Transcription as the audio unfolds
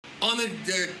On the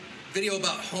video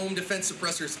about home defense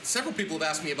suppressors, several people have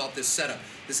asked me about this setup.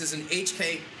 This is an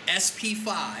HK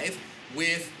SP5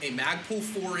 with a Magpul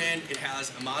 4-end. It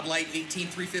has a Mod Light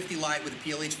 18350 light with a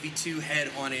PLH V2 head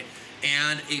on it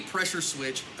and a pressure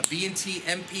switch, a B&T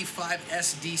MP5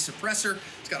 SD suppressor.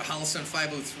 It's got a Holosun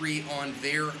 503 on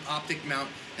their optic mount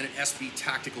and an SB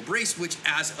tactical brace, which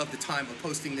as of the time of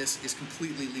posting this is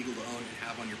completely legal to own and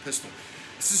have on your pistol.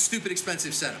 This is a stupid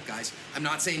expensive setup, guys. I'm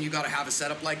not saying you gotta have a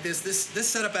setup like this. This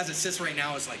setup as it sits right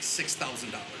now is like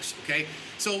 $6,000, okay?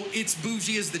 So it's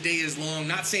bougie as the day is long.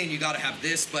 Not saying you gotta have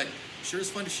this, but sure is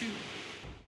fun to shoot.